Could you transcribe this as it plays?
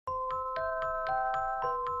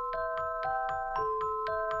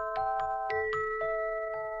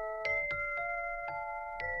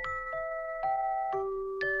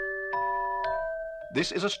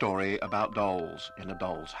This is a story about dolls in a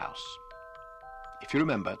doll's house. If you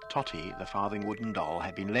remember, Tottie, the farthing wooden doll,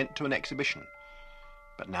 had been lent to an exhibition,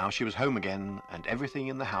 but now she was home again and everything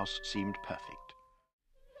in the house seemed perfect.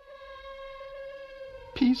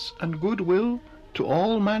 Peace and goodwill to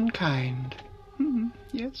all mankind.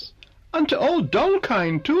 Yes, and to all doll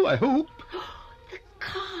kind too, I hope.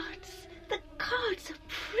 The cards are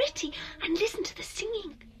pretty, and listen to the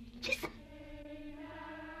singing. Listen.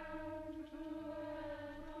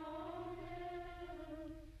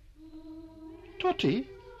 Tottie,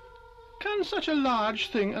 can such a large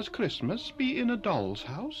thing as Christmas be in a doll's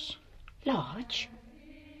house? Large?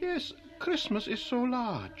 Yes, Christmas is so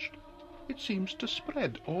large. It seems to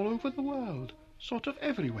spread all over the world, sort of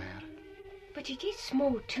everywhere. But it is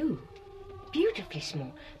small too. Beautifully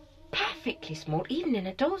small. Perfectly small, even in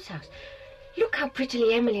a doll's house. Look how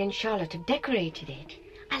prettily Emily and Charlotte have decorated it.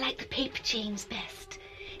 I like the paper chains best.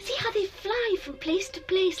 See how they fly from place to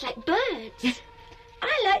place like birds.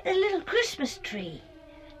 I like the little Christmas tree.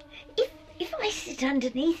 If I sit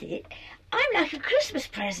underneath it, I'm like a Christmas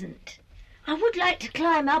present. I would like to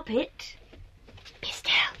climb up it. Be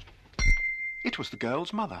still. It was the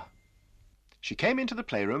girl's mother. She came into the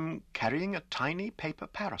playroom carrying a tiny paper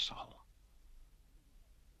parasol.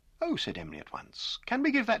 "Oh," said Emily at once, "can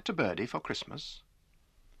we give that to Birdie for Christmas?"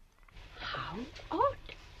 How odd.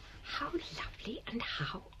 How lovely and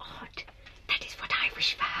how odd. That is what I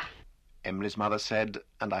wish for her. Emily's mother said,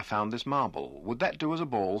 "And I found this marble. Would that do as a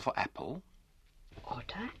ball for Apple?"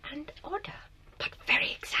 Odder and odder, but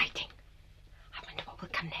very exciting. I wonder what will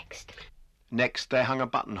come next. Next they hung a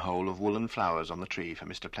buttonhole of woolen flowers on the tree for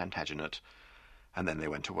Mr. Plantagenet, and then they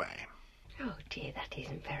went away. Oh dear, that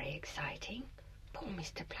isn't very exciting. Poor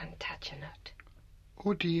Mr. Plantagenet.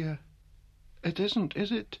 Oh dear, it isn't,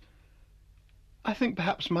 is it? I think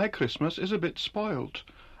perhaps my Christmas is a bit spoilt.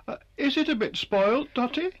 Is it a bit spoilt,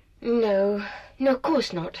 Tottie? No, of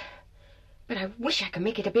course not. But I wish I could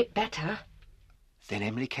make it a bit better. Then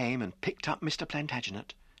Emily came and picked up Mr.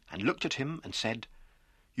 Plantagenet and looked at him and said,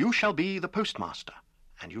 "You shall be the postmaster,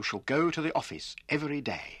 and you shall go to the office every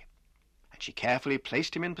day." And she carefully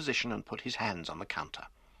placed him in position and put his hands on the counter.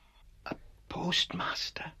 A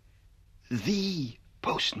postmaster? The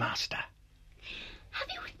postmaster? Have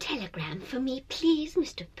you a telegram for me, please,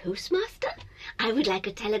 Mr. Postmaster? I would like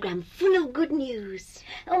a telegram full of good news.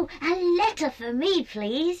 Oh, a letter for me,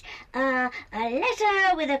 please. A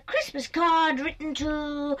letter with a Christmas card written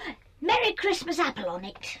to Merry Christmas Apple on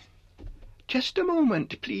it. Just a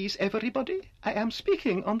moment, please, everybody. I am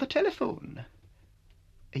speaking on the telephone.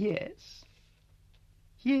 Yes.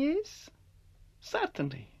 Yes,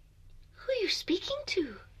 certainly. Who are you speaking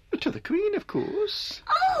to? To the Queen, of course.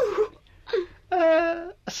 Oh!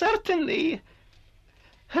 Certainly.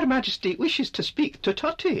 Her Majesty wishes to speak to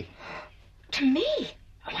Tottie. To me?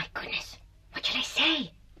 Oh, my goodness. What shall I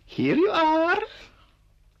say? Here you are.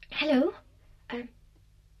 Hello?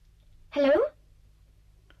 Hello?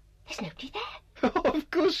 There's nobody there. Oh, of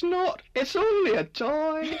course not. It's only a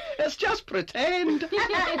toy. Let's just pretend.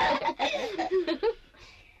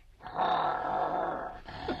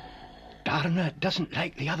 Darna doesn't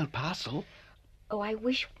like the other parcel. Oh, I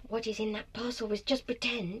wish what is in that parcel was just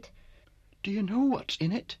pretend. Do you know what's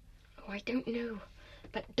in it? Oh, I don't know.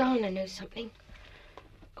 But Dana knows something.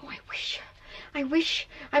 Oh, I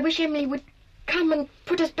wish Emily would come and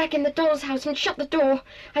put us back in the doll's house and shut the door.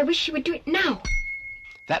 I wish she would do it now.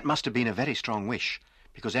 That must have been a very strong wish,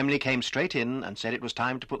 because Emily came straight in and said it was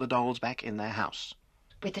time to put the dolls back in their house.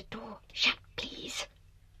 With the door shut, please.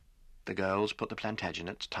 The girls put the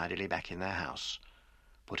Plantagenets tidily back in their house,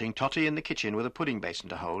 putting Tottie in the kitchen with a pudding basin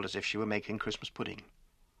to hold as if she were making Christmas pudding.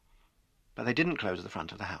 But they didn't close the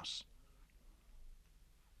front of the house.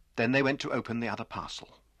 Then they went to open the other parcel.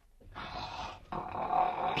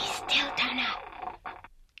 Be still, Dana.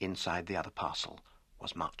 Inside the other parcel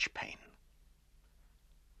was much pain.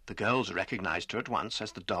 The girls recognized her at once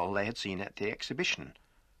as the doll they had seen at the exhibition.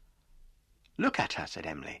 "Look at her," said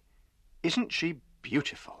Emily. "Isn't she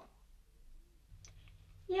beautiful?"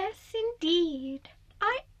 Yes, indeed.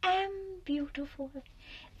 I am beautiful.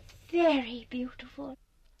 Very beautiful.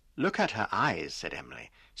 "Look at her eyes," said Emily.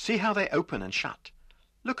 "See how they open and shut.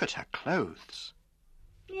 Look at her clothes."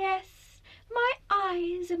 Yes, my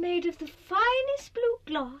eyes are made of the finest blue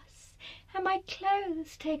glass, and my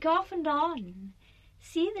clothes take off and on.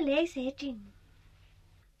 See the lace edging.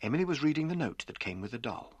 Emily was reading the note that came with the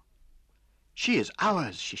doll. "She is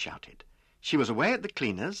ours," she shouted. "She was away at the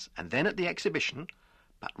cleaner's and then at the exhibition,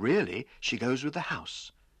 but really she goes with the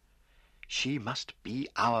house. She must be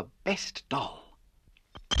our best doll."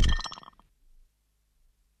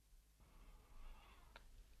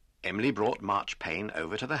 Emily brought Marchpane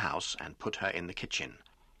over to the house and put her in the kitchen.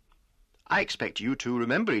 "I expect you two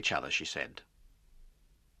remember each other," she said.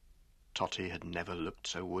 Tottie had never looked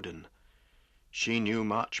so wooden. She knew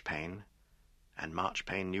Marchpane, and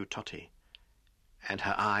Marchpane knew Tottie, and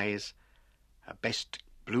her eyes, her best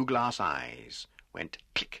blue-glass eyes, went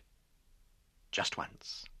click, just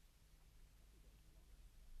once.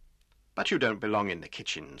 "But you don't belong in the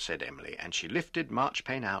kitchen," said Emily, and she lifted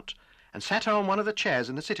Marchpane out and sat her on one of the chairs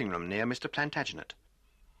in the sitting-room near Mr. Plantagenet.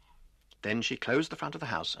 Then she closed the front of the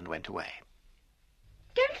house and went away.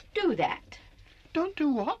 Don't do that. Don't do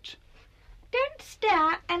what? Don't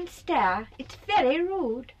stare and stare. It's very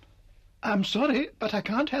rude. I'm sorry, but I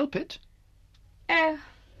can't help it. Oh,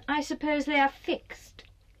 I suppose they are fixed.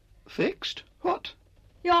 Fixed? What?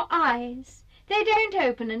 Your eyes. They don't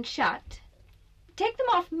open and shut. Take them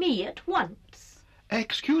off me at once.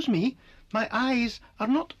 Excuse me, my eyes are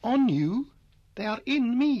not on you. They are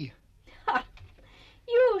in me. Ha!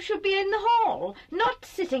 You should be in the hall, not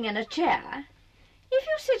sitting in a chair. If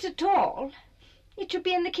you sit at all, it should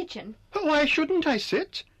be in the kitchen. Why shouldn't I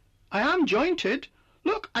sit? I am jointed.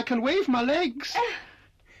 Look, I can wave my legs.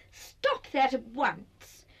 Stop that at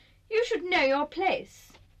once. You should know your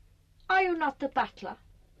place. Are you not the butler?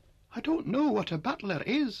 I don't know what a butler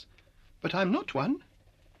is, but I'm not one.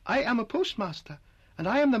 I am a postmaster, and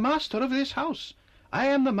I am the master of this house. I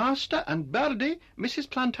am the master, and Birdie, Mrs.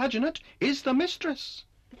 Plantagenet, is the mistress.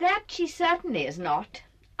 That she certainly is not.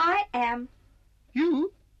 I am.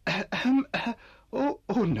 You? Oh,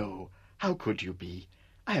 no. How could you be?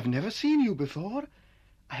 I have never seen you before.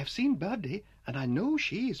 I have seen Birdie, and I know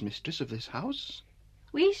she is mistress of this house.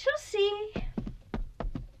 We shall see.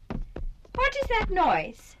 What is that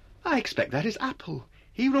noise? I expect that is Apple.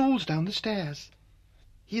 He rolls down the stairs.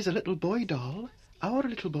 He is a little boy doll, our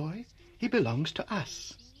little boy. He belongs to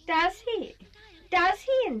us. Does he? Does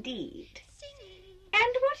he indeed?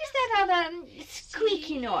 And what is that other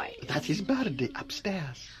squeaky noise? That is Birdie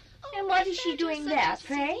upstairs. And what is she doing there,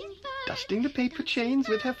 pray? Dusting the paper chains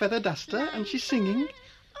with her feather duster, and she's singing.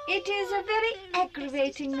 It is a very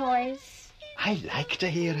aggravating noise. I like to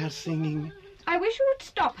hear her singing. I wish you would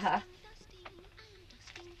stop her.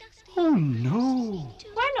 Oh, no.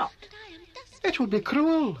 Why not? It would be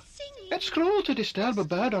cruel. It's cruel to disturb a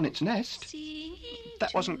bird on its nest.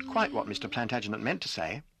 That wasn't quite what Mr. Plantagenet meant to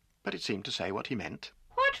say, but it seemed to say what he meant.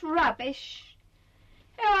 What rubbish.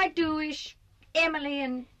 Oh, I do wish Emily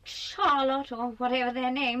and Charlotte, or whatever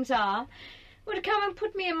their names are, would come and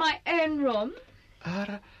put me in my own room.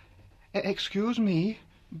 Excuse me,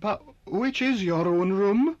 but which is your own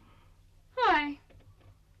room? Why,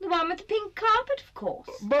 the one with the pink carpet, of course.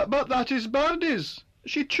 But that is Birdie's.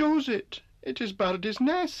 She chose it. It is Birdie's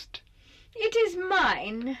nest. It is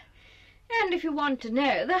mine. And if you want to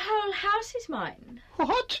know, the whole house is mine.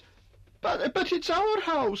 What? But it's our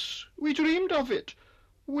house. We dreamed of it.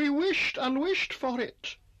 We wished and wished for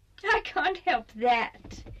it. I can't help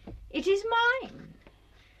that. It is mine.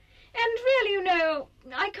 And really, you know,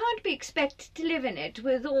 I can't be expected to live in it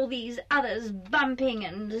with all these others bumping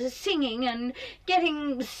and singing and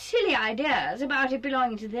getting silly ideas about it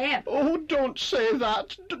belonging to them. Oh, don't say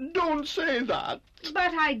that. Don't say that.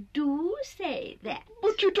 But I do say that.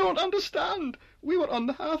 But you don't understand. We were on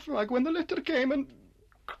the hearthrug when the letter came, and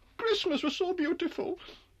Christmas was so beautiful.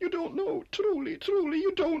 You don't know. Truly,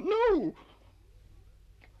 you don't know.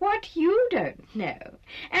 What you don't know,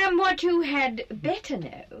 and what you had better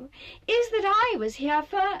know, is that I was here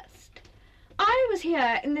first. I was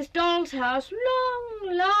here in this doll's house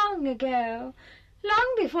long, long ago,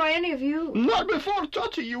 long before any of you. Not before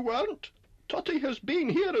Tottie, you weren't. Tottie has been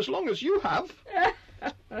here as long as you have.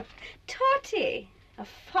 Tottie, a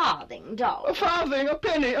farthing doll. A farthing, a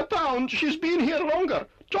penny, a pound. She's been here longer.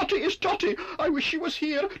 Tottie is Tottie. I wish she was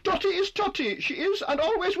here. Tottie is Tottie. She is and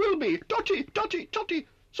always will be. Tottie, Tottie, Tottie.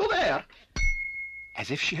 So there. As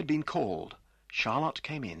if she had been called, Charlotte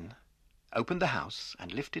came in, opened the house,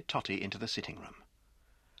 and lifted Tottie into the sitting-room.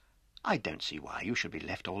 "I don't see why you should be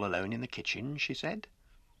left all alone in the kitchen," she said.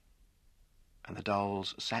 And the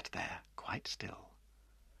dolls sat there, quite still.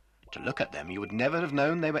 To look at them, you would never have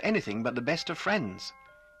known they were anything but the best of friends.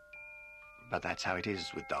 But that's how it is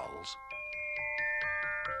with dolls.